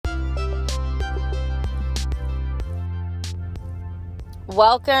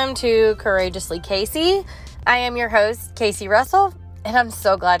Welcome to Courageously Casey. I am your host, Casey Russell, and I'm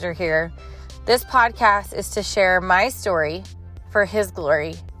so glad you're here. This podcast is to share my story for His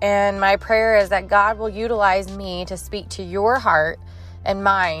glory, and my prayer is that God will utilize me to speak to your heart and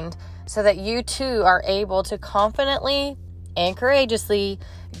mind so that you too are able to confidently and courageously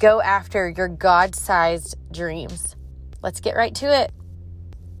go after your God-sized dreams. Let's get right to it.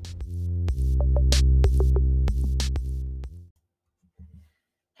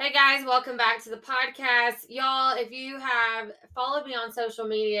 Hey guys, welcome back to the podcast. Y'all, if you have followed me on social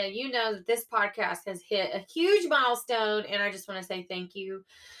media, you know that this podcast has hit a huge milestone, and I just want to say thank you.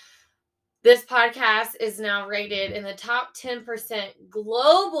 This podcast is now rated in the top 10%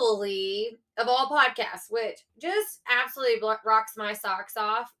 globally of all podcasts, which just absolutely rocks my socks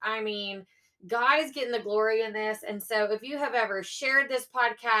off. I mean, God is getting the glory in this, and so if you have ever shared this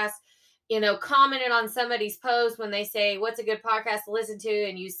podcast, commented on somebody's post when they say, what's a good podcast to listen to?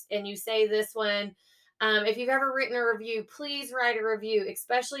 And you say this one, if you've ever written a review, please write a review,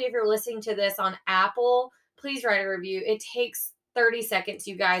 especially if you're listening to this on Apple, please write a review. It takes 30 seconds,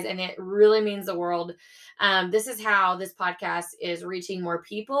 you guys, and it really means the world. This is how this podcast is reaching more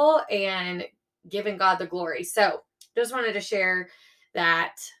people and giving God the glory. So just wanted to share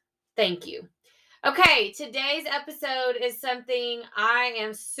that. Thank you. Okay, today's episode is something I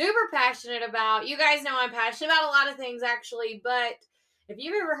am super passionate about. You guys know I'm passionate about a lot of things, actually, but if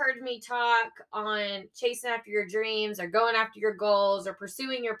you've ever heard me talk on chasing after your dreams or going after your goals or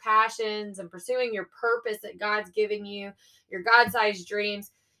pursuing your passions and pursuing your purpose that God's giving you, your God-sized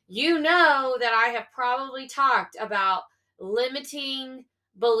dreams, you know that I have probably talked about limiting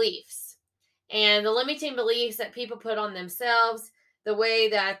beliefs and the limiting beliefs that people put on themselves, the way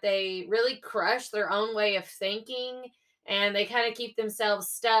that they really crush their own way of thinking, and they kind of keep themselves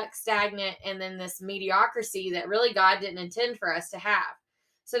stuck, stagnant, and then this mediocrity that really God didn't intend for us to have.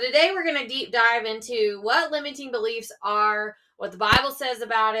 So today we're going to deep dive into what limiting beliefs are, what the Bible says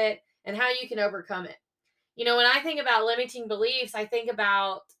about it, and how you can overcome it. When I think about limiting beliefs, I think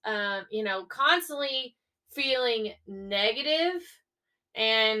about, constantly feeling negative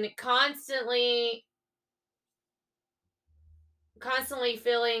and constantly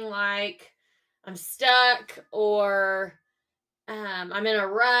feeling like I'm stuck or I'm in a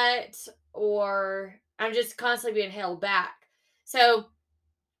rut or I'm just constantly being held back. So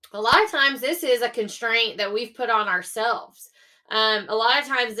a lot of times this is a constraint that we've put on ourselves. A lot of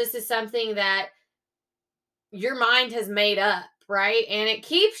times this is something that your mind has made up, right? And it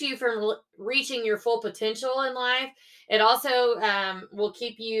keeps you from reaching your full potential in life. It also will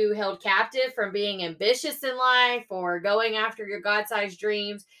keep you held captive from being ambitious in life or going after your God-sized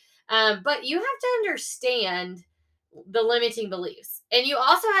dreams. But you have to understand the limiting beliefs. And you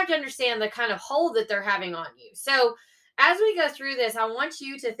also have to understand the kind of hold that they're having on you. So as we go through this, I want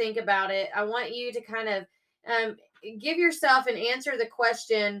you to think about it. I want you to kind of give yourself and answer the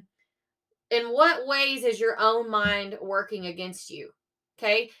question, in what ways is your own mind working against you?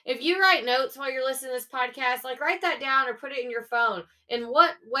 Okay. If you write notes while you're listening to this podcast, like write that down or put it in your phone. In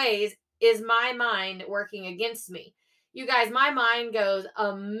what ways is my mind working against me? You guys, my mind goes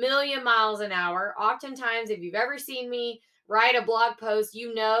a million miles an hour. Oftentimes, if you've ever seen me write a blog post,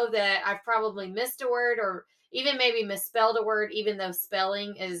 you know that I've probably missed a word or even maybe misspelled a word, even though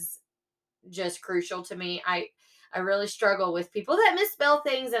spelling is just crucial to me. I really struggle with people that misspell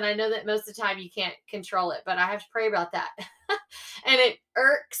things, and I know that most of the time you can't control it, but I have to pray about that. And it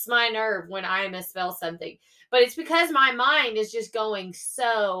irks my nerve when I misspell something. But it's because my mind is just going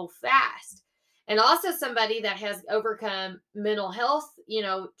so fast. And also somebody that has overcome mental health,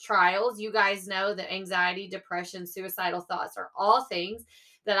 trials. You guys know that anxiety, depression, suicidal thoughts are all things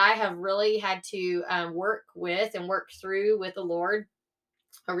that I have really had to work with and work through with the Lord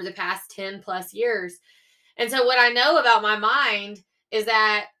over the past 10 plus years. And so what I know about my mind is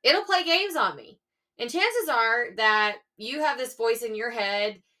that it'll play games on me. And chances are that you have this voice in your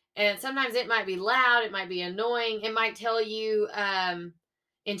head, and sometimes it might be loud, it might be annoying, it might tell you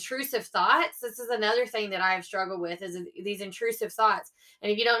intrusive thoughts. This is another thing that I have struggled with, is these intrusive thoughts.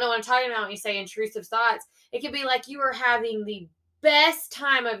 And if you don't know what I'm talking about when you say intrusive thoughts, it could be like you are having the best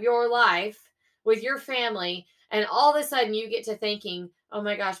time of your life with your family, and all of a sudden you get to thinking, oh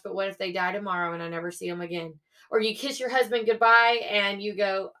my gosh, but what if they die tomorrow and I never see them again? Or you kiss your husband goodbye and you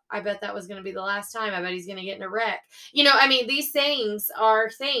go, I bet that was going to be the last time. I bet he's going to get in a wreck. These things are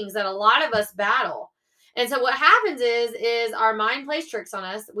things that a lot of us battle. And so what happens is our mind plays tricks on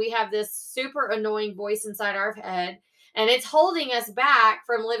us. We have this super annoying voice inside our head, and it's holding us back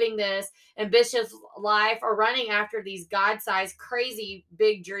from living this ambitious life or running after these God-sized, crazy,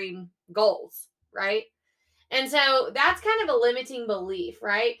 big dream goals, right? And so that's kind of a limiting belief,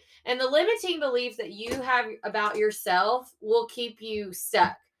 right? And the limiting belief that you have about yourself will keep you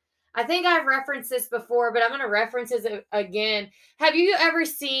stuck. I think I've referenced this before, but I'm going to reference it again. Have you ever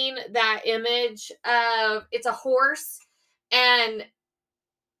seen that image of it's a horse and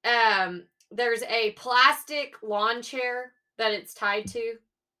there's a plastic lawn chair that it's tied to?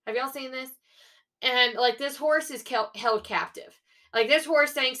 Have y'all seen this? And like this horse is held captive. Like this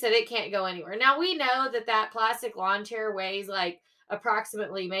horse thinks that it can't go anywhere. Now we know that that plastic lawn chair weighs like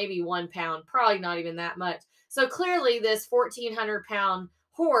approximately maybe 1 pound, probably not even that much. So clearly, this 1,400-pound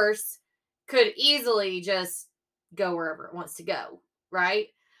horse could easily just go wherever it wants to go, right?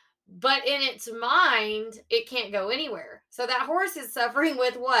 But in its mind, it can't go anywhere. So that horse is suffering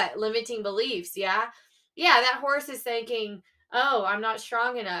with what? Limiting beliefs, yeah? Yeah, that horse is thinking, oh, I'm not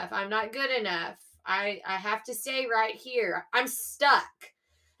strong enough. I'm not good enough. I have to stay right here. I'm stuck.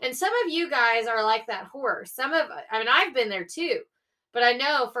 And some of you guys are like that horse. I mean, I've been there too. But I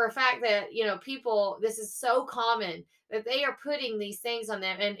know for a fact that, people, this is so common that they are putting these things on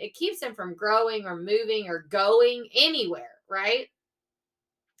them and it keeps them from growing or moving or going anywhere, right?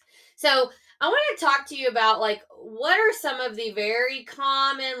 So I want to talk to you about like what are some of the very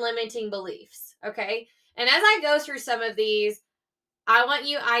common limiting beliefs, okay? And as I go through some of these, I want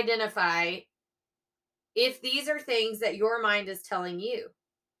you to identify if these are things that your mind is telling you,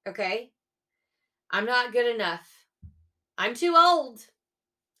 okay? I'm not good enough. I'm too old.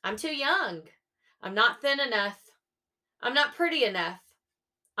 I'm too young. I'm not thin enough. I'm not pretty enough.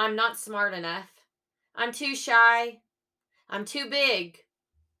 I'm not smart enough. I'm too shy. I'm too big.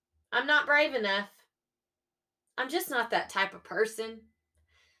 I'm not brave enough. I'm just not that type of person.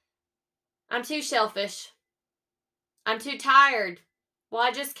 I'm too selfish. I'm too tired. Well,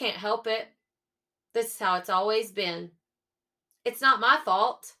 I just can't help it. This is how it's always been. It's not my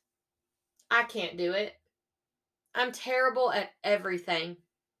fault. I can't do it. I'm terrible at everything.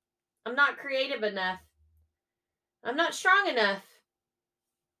 I'm not creative enough. I'm not strong enough.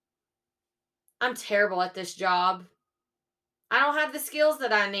 I'm terrible at this job. I don't have the skills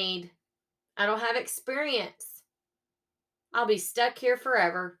that I need. I don't have experience. I'll be stuck here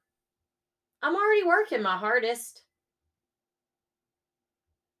forever. I'm already working my hardest.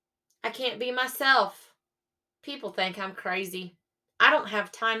 I can't be myself. People think I'm crazy. I don't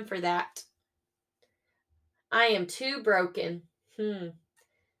have time for that. I am too broken.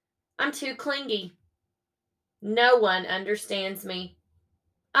 I'm too clingy. No one understands me.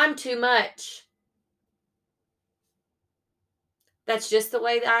 I'm too much. That's just the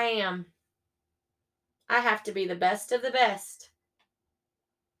way that I am. I have to be the best of the best.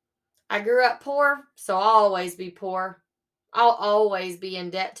 I grew up poor, so I'll always be poor. I'll always be in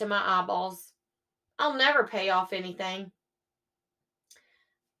debt to my eyeballs. I'll never pay off anything.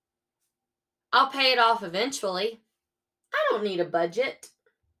 I'll pay it off eventually. I don't need a budget.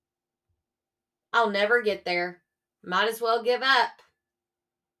 I'll never get there. Might as well give up.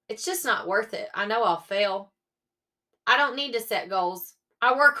 It's just not worth it. I know I'll fail. I don't need to set goals.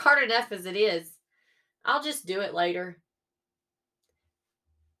 I work hard enough as it is. I'll just do it later.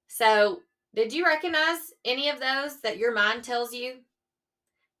 So, did you recognize any of those that your mind tells you?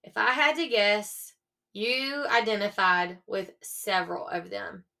 If I had to guess, you identified with several of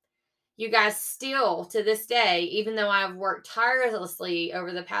them. You guys still, to this day, even though I've worked tirelessly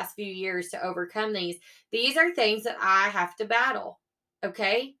over the past few years to overcome these are things that I have to battle.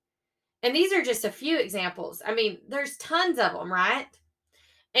 Okay? And these are just a few examples. I mean, there's tons of them, right?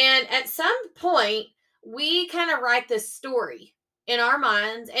 And at some point, we kind of write this story in our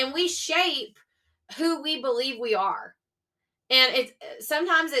minds and we shape who we believe we are. And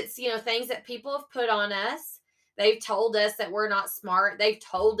sometimes it's, things that people have put on us. They've told us that we're not smart. They've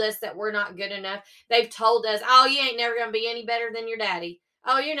told us that we're not good enough. They've told us, oh, you ain't never going to be any better than your daddy.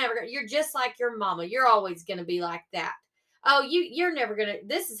 Oh, you're just like your mama. You're always going to be like that. Oh, you're never going to,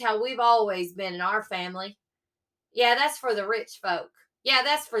 this is how we've always been in our family. Yeah, that's for the rich folk. Yeah,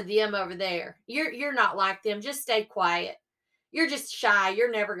 that's for them over there. You're not like them. Just stay quiet. You're just shy. You're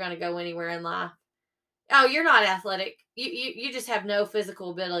never going to go anywhere in life. Oh, you're not athletic. You just have no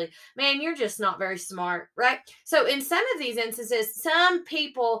physical ability. Man, you're just not very smart, right? So in some of these instances, some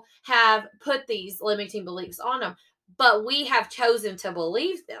people have put these limiting beliefs on them, but we have chosen to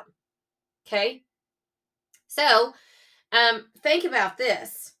believe them. Okay? So, think about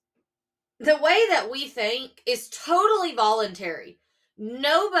this. The way that we think is totally voluntary.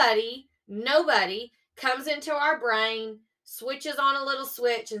 Nobody comes into our brain, switches on a little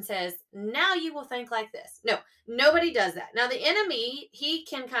switch and says, now you will think like this. No, nobody does that. Now, the enemy, he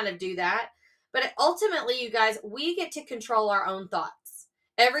can kind of do that. But ultimately, you guys, we get to control our own thoughts.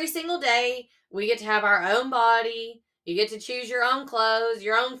 Every single day, We get to have our own body. You get to choose your own clothes,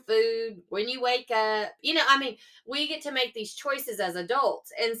 your own food, when you wake up. I mean, we get to make these choices as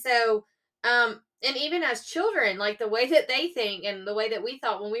adults. And so, and even as children, like the way that they think and the way that we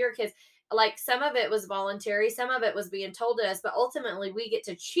thought when we were kids, like some of it was voluntary, some of it was being told to us, but ultimately we get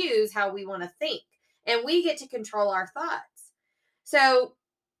to choose how we want to think and we get to control our thoughts. So,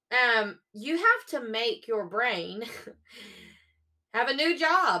 you have to make your brain have a new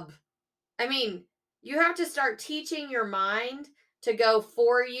job. I mean, you have to start teaching your mind to go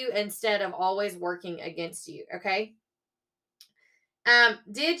for you instead of always working against you. Okay.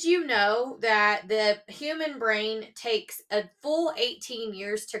 Did you know that the human brain takes a full 18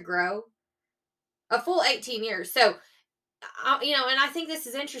 years to grow? A full 18 years. So, and I think this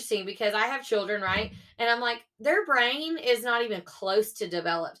is interesting because I have children, right? And I'm like, their brain is not even close to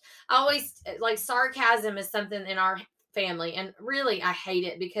developed. I always like sarcasm is something in our family, and really I hate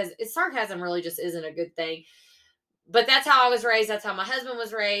it because sarcasm really just isn't a good thing. But that's how I was raised. That's how my husband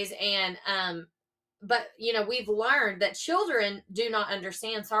was raised, and but we've learned that children do not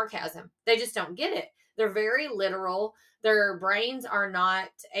understand sarcasm. They just don't get it. They're very literal. Their brains are not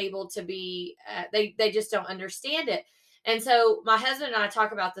able to be. They just don't understand it. And so my husband and I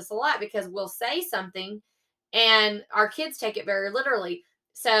talk about this a lot because we'll say something, and our kids take it very literally.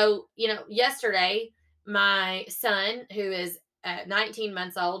 So yesterday my son, who is 19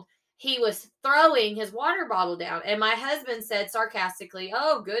 months old, he was throwing his water bottle down, and my husband said sarcastically,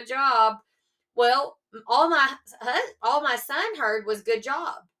 "Oh, good job." Well, all my son heard was "good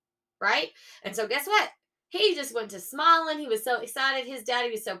job," right? And so guess what? He just went to smiling. He was so excited. His daddy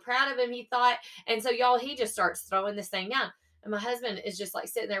was so proud of him, he thought. And so y'all, he just starts throwing this thing down. And my husband is just like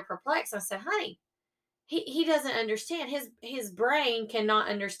sitting there perplexed. I said, "Honey, he doesn't understand. His brain cannot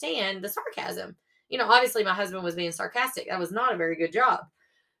understand the sarcasm." Obviously my husband was being sarcastic. That was not a very good job.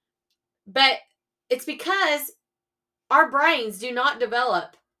 But it's because our brains do not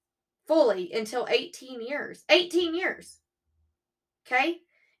develop fully until 18 years. 18 years. Okay?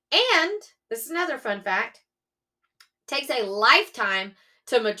 And this is another fun fact. It takes a lifetime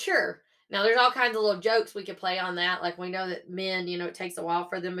to mature. Now, there's all kinds of little jokes we could play on that. Like we know that men, it takes a while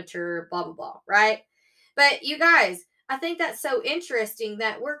for them to mature, blah, blah, blah, right? But you guys, I think that's so interesting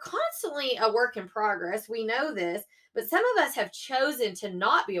that we're constantly a work in progress. We know this, but some of us have chosen to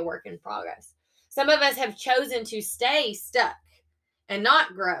not be a work in progress. Some of us have chosen to stay stuck and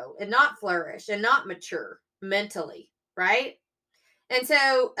not grow and not flourish and not mature mentally, right? And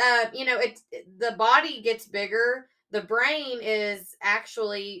so, the body gets bigger. The brain is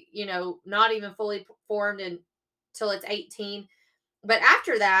actually, not even fully formed until it's 18. But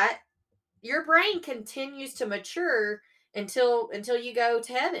after that, your brain continues to mature until you go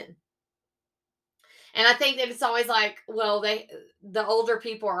to heaven. And I think that it's always like, well, the older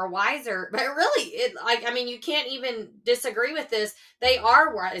people are wiser, but really, you can't even disagree with this. They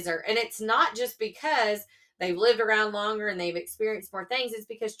are wiser, and it's not just because they've lived around longer and they've experienced more things. It's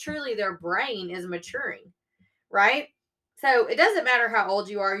because truly their brain is maturing, right? So it doesn't matter how old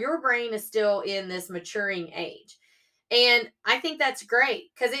you are, your brain is still in this maturing age. And I think that's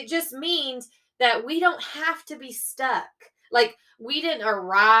great because it just means that we don't have to be stuck. Like we didn't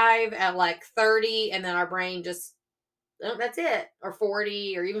arrive at like 30 and then our brain just, oh, that's it, or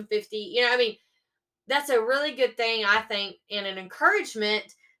 40 or even 50. That's a really good thing, I think, and an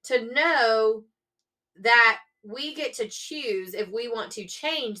encouragement to know that we get to choose if we want to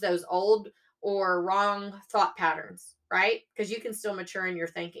change those old or wrong thought patterns, right? Because you can still mature in your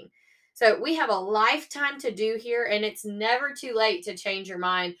thinking. So we have a lifetime to do here, and it's never too late to change your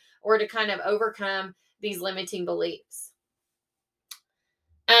mind or to kind of overcome these limiting beliefs.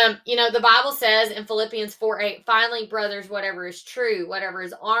 The Bible says in Philippians 4:8, finally, brothers, whatever is true, whatever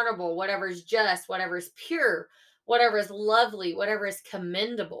is honorable, whatever is just, whatever is pure, whatever is lovely, whatever is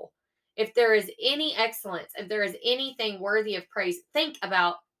commendable, if there is any excellence, if there is anything worthy of praise, think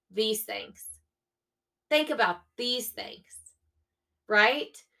about these things. Think about these things,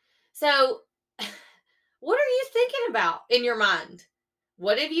 right? So, what are you thinking about in your mind?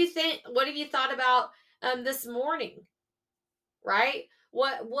 What have you thought about this morning, right?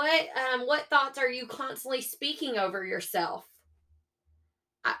 What thoughts are you constantly speaking over yourself?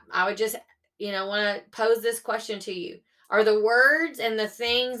 I would just, want to pose this question to you. Are the words and the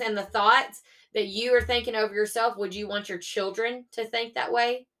things and the thoughts that you are thinking over yourself, would you want your children to think that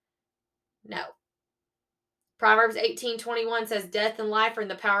way? No. Proverbs 18:21 says, death and life are in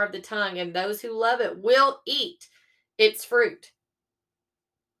the power of the tongue, and those who love it will eat its fruit.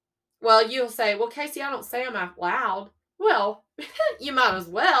 Well, you'll say, well, Casey, I don't say them out loud. Well, you might as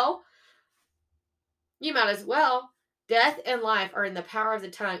well. You might as well. Death and life are in the power of the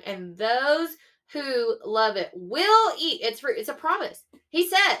tongue, and those who love it will eat its fruit. It's a promise. He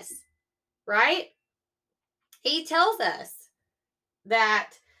says, right? He tells us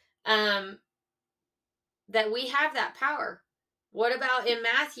that um that we have that power. What about in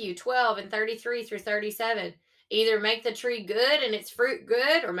Matthew 12 and 33 through 37? Either make the tree good and its fruit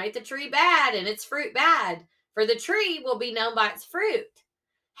good, or make the tree bad and its fruit bad. For the tree will be known by its fruit.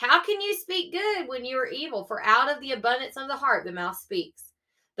 How can you speak good when you are evil? For out of the abundance of the heart, the mouth speaks.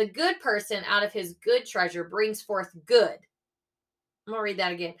 The good person out of his good treasure brings forth good. I'm going to read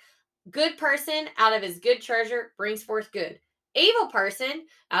that again. Good person out of his good treasure brings forth good. Evil person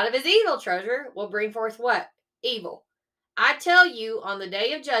out of his evil treasure will bring forth what? Evil. I tell you, on the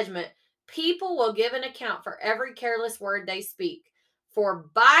day of judgment, people will give an account for every careless word they speak. For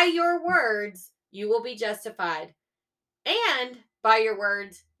by your words you will be justified, and by your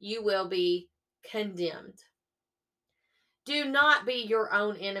words you will be condemned. Do not be your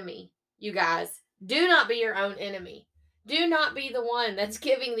own enemy, you guys. Do not be your own enemy. Do not be the one that's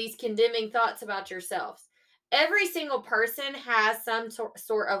giving these condemning thoughts about yourselves. Every single person has some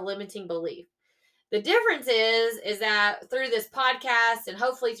sort of limiting belief. The difference is that through this podcast and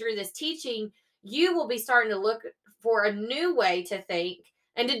hopefully through this teaching, you will be starting to look for a new way to think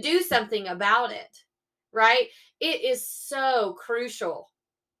and to do something about it, right? It is so crucial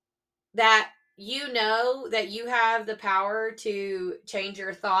that you know that you have the power to change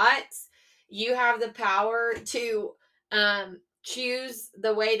your thoughts. You have the power to choose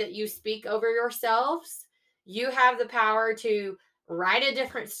the way that you speak over yourselves. You have the power to write a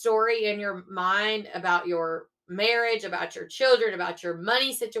different story in your mind about your marriage, about your children, about your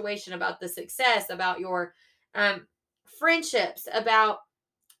money situation, about the success, about your friendships, about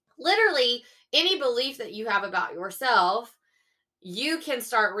literally any belief that you have about yourself. You can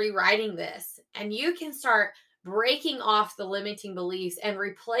start rewriting this, and you can start breaking off the limiting beliefs and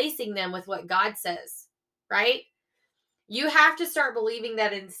replacing them with what God says, right? You have to start believing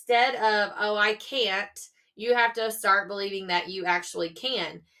that instead of, oh, I can't, you have to start believing that you actually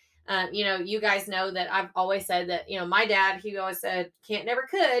can. You guys know that I've always said that, my dad, he always said, can't, never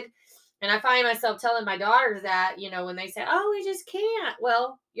could. And I find myself telling my daughters that, when they say, oh, we just can't.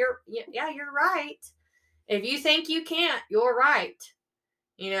 Well, you're right. If you think you can't, you're right.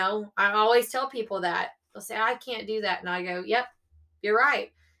 I always tell people that. They'll say, I can't do that. And I go, yep, you're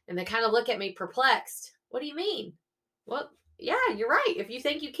right. And they kind of look at me perplexed. What do you mean? Well, yeah, you're right. If you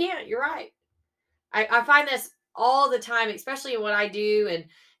think you can't, you're right. I find this all the time, especially in what I do and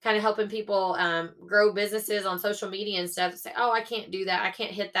kind of helping people grow businesses on social media and stuff. Say, oh, I can't do that. I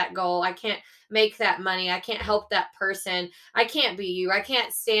can't hit that goal. I can't make that money. I can't help that person. I can't be you. I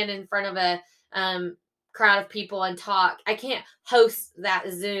can't stand in front of a crowd of people and talk. I can't host that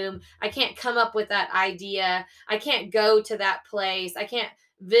Zoom. I can't come up with that idea. I can't go to that place. I can't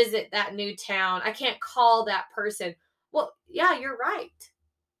visit that new town. I can't call that person. Well, yeah, you're right.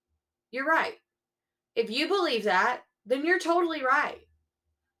 You're right. If you believe that, then you're totally right.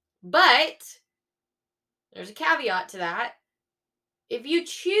 But there's a caveat to that. If you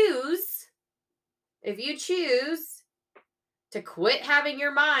choose to quit having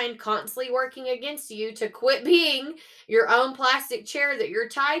your mind constantly working against you, to quit being your own plastic chair that you're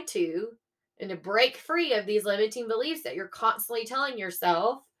tied to, and to break free of these limiting beliefs that you're constantly telling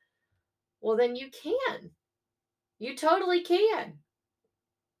yourself, well, then you can. You totally can.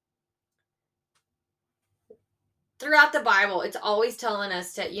 Throughout the Bible, it's always telling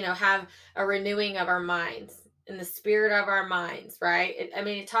us to, have a renewing of our minds in the spirit of our minds, right?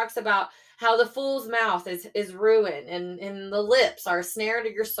 It talks about how the fool's mouth is ruin, and the lips are a snare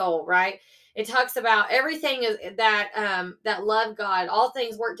to your soul, right? It talks about everything is that love God, all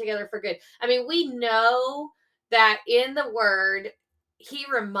things work together for good. We know that in the word, he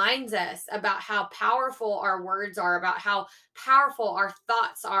reminds us about how powerful our words are, about how powerful our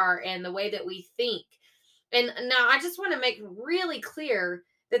thoughts are, and the way that we think. And now I just want to make really clear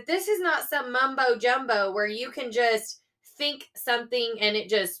that this is not some mumbo jumbo where you can just think something and it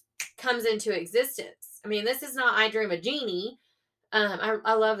just comes into existence. This is not I Dream a Genie.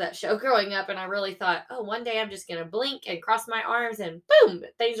 I love that show growing up, and I really thought, oh, one day I'm just going to blink and cross my arms and boom,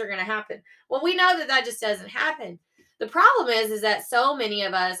 things are going to happen. Well, we know that just doesn't happen. The problem is that so many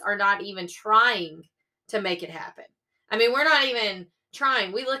of us are not even trying to make it happen. We're not even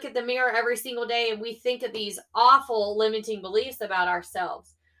trying. We look at the mirror every single day and we think of these awful limiting beliefs about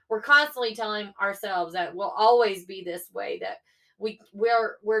ourselves. We're constantly telling ourselves that we'll always be this way, that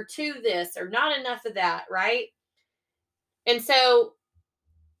we're to this or not enough of that, right? And so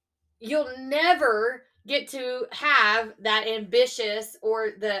you'll never get to have that ambitious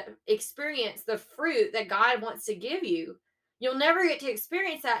or the experience the fruit that God wants to give you. You'll never get to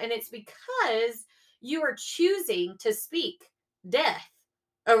experience that. And it's because you are choosing to speak death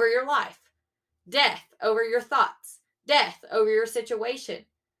over your life, death over your thoughts, death over your situation.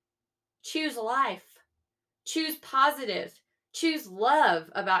 Choose life. Choose positive. Choose love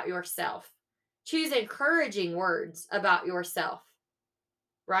about yourself. Choose encouraging words about yourself,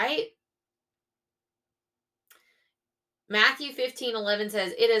 right? Matthew 15:11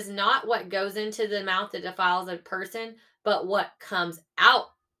 says, "It is not what goes into the mouth that defiles a person, but what comes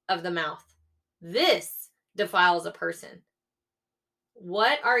out of the mouth. This defiles a person."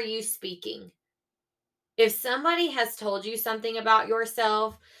 What are you speaking? If somebody has told you something about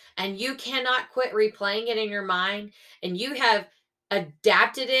yourself and you cannot quit replaying it in your mind and you have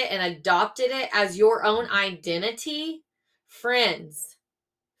adapted it and adopted it as your own identity, friends,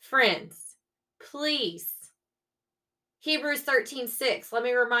 please. Hebrews 13:6. Let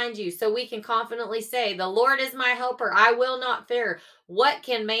me remind you so we can confidently say, "The Lord is my helper. I will not fear. What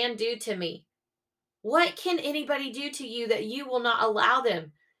can man do to me?" What can anybody do to you that you will not allow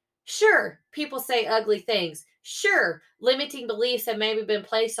them? Sure, people say ugly things. Sure, limiting beliefs have maybe been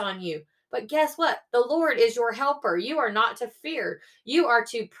placed on you. But guess what? The Lord is your helper. You are not to fear. You are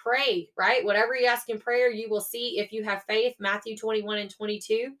to pray, right? Whatever you ask in prayer, you will see if you have faith. Matthew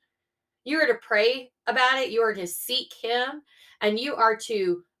 21:22. You are to pray about it. You are to seek Him. And you are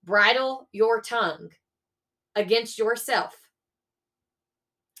to bridle your tongue against yourself.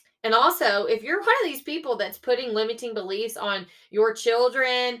 And also, if you're one of these people that's putting limiting beliefs on your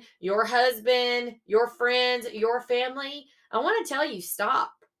children, your husband, your friends, your family, I want to tell you,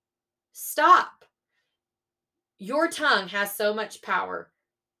 stop. Stop. Your tongue has so much power.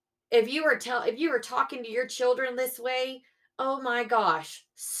 If you were talking to your children this way, oh my gosh,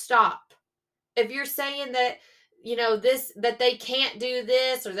 stop. If you're saying that this that they can't do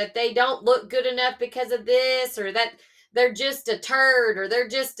this or that they don't look good enough because of this or that they're just a turd or they're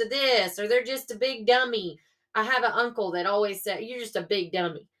just a this or they're just a big dummy. I have an uncle that always said, "You're just a big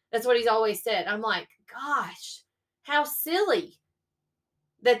dummy." That's what he's always said. I'm like, gosh, how silly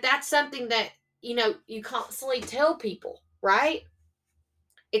that's something that you constantly tell people, right?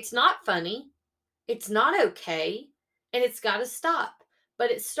 It's not funny. It's not okay, and it's got to stop.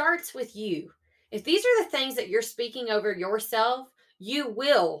 But it starts with you. If these are the things that you're speaking over yourself, you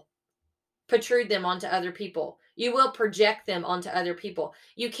will protrude them onto other people. You will project them onto other people.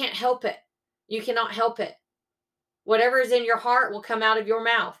 You can't help it. You cannot help it. Whatever is in your heart will come out of your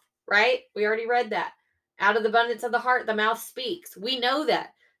mouth, right? We already read that. Out of the abundance of the heart, the mouth speaks. We know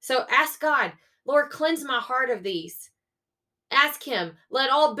that. So ask God, "Lord, cleanse my heart of these." Ask Him, "Let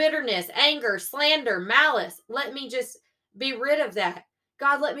all bitterness, anger, slander, malice, let me just be rid of that.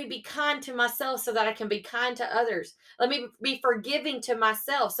 God, let me be kind to myself so that I can be kind to others. Let me be forgiving to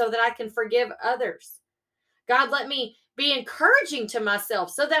myself so that I can forgive others. God, let me be encouraging to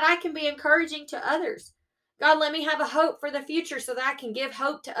myself so that I can be encouraging to others. God, let me have a hope for the future so that I can give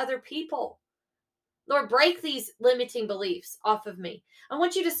hope to other people. Lord, break these limiting beliefs off of me." I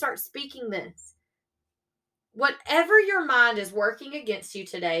want you to start speaking this. Whatever your mind is working against you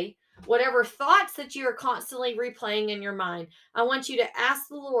today, whatever thoughts that you are constantly replaying in your mind, I want you to ask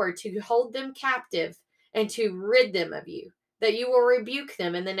the Lord to hold them captive and to rid them of you, that you will rebuke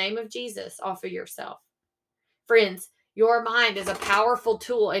them in the name of Jesus off of yourself. Friends, your mind is a powerful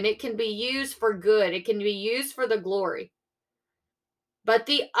tool and it can be used for good. It can be used for the glory. But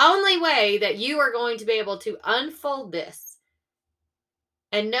the only way that you are going to be able to unfold this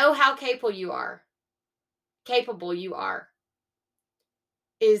and know how capable you are,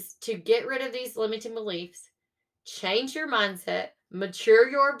 is to get rid of these limiting beliefs, change your mindset, mature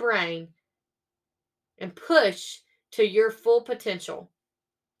your brain, and push to your full potential.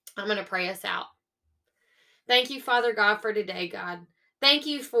 I'm going to pray us out. Thank you, Father God, for today, God. Thank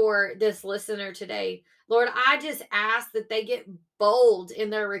you for this listener today. Lord, I just ask that they get bold in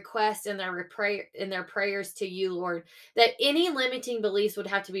their requests and their prayers to you, Lord, that any limiting beliefs would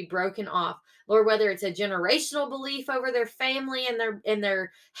have to be broken off. Lord, whether it's a generational belief over their family and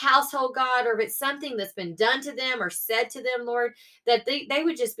their household, God, or if it's something that's been done to them or said to them, Lord, that they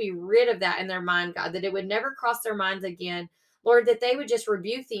would just be rid of that in their mind, God, that it would never cross their minds again. Lord, that they would just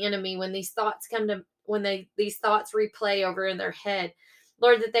rebuke the enemy when these thoughts these thoughts replay over in their head.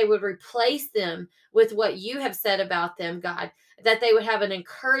 Lord, that they would replace them with what you have said about them, God, that they would have an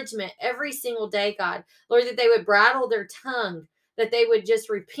encouragement every single day, God. Lord, that they would bridle their tongue, that they would just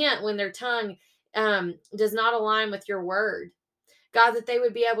repent when their tongue does not align with your word. God, that they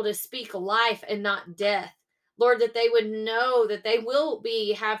would be able to speak life and not death. Lord, that they would know that they will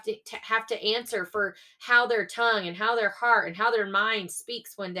have to answer for how their tongue and how their heart and how their mind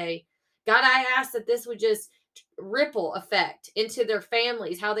speaks one day. God, I ask that this would just ripple effect into their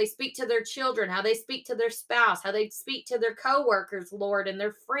families, how they speak to their children, how they speak to their spouse, how they speak to their coworkers, Lord, and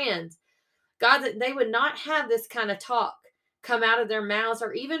their friends. God, that they would not have this kind of talk come out of their mouths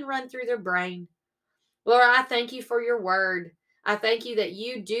or even run through their brain. Lord, I thank you for your word. I thank you that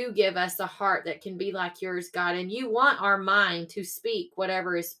you do give us a heart that can be like yours, God, and you want our mind to speak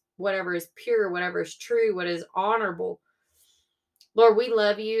whatever is pure, whatever is true, what is honorable. Lord, we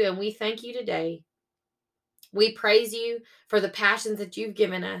love you and we thank you today. We praise you for the passions that you've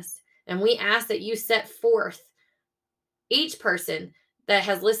given us, and we ask that you set forth each person that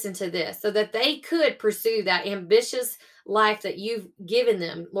has listened to this so that they could pursue that ambitious life that you've given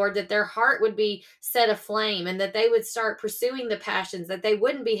them, Lord, that their heart would be set aflame and that they would start pursuing the passions, that they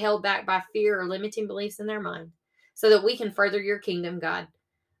wouldn't be held back by fear or limiting beliefs in their mind, so that we can further your kingdom, God.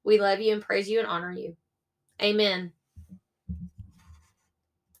 We love you and praise you and honor you. Amen.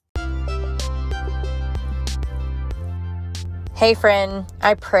 Hey friend,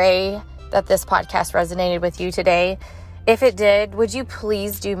 I pray that this podcast resonated with you today. If it did, would you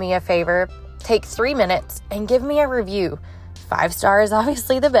please do me a favor? Take 3 minutes and give me a review. 5 stars is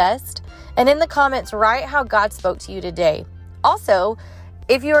obviously the best. And in the comments, write how God spoke to you today. Also,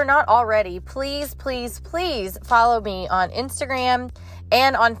 if you are not already, please follow me on Instagram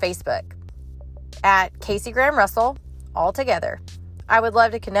and on Facebook at Casey Graham Russell, all together. I would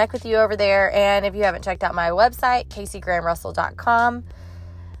love to connect with you over there. And if you haven't checked out my website, CaseyGrahamRussell.com,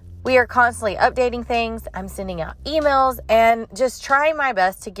 we are constantly updating things. I'm sending out emails and just trying my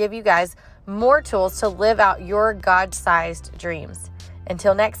best to give you guys more tools to live out your God-sized dreams.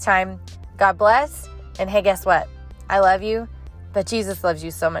 Until next time, God bless. And hey, guess what? I love you, but Jesus loves you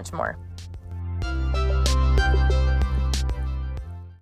so much more.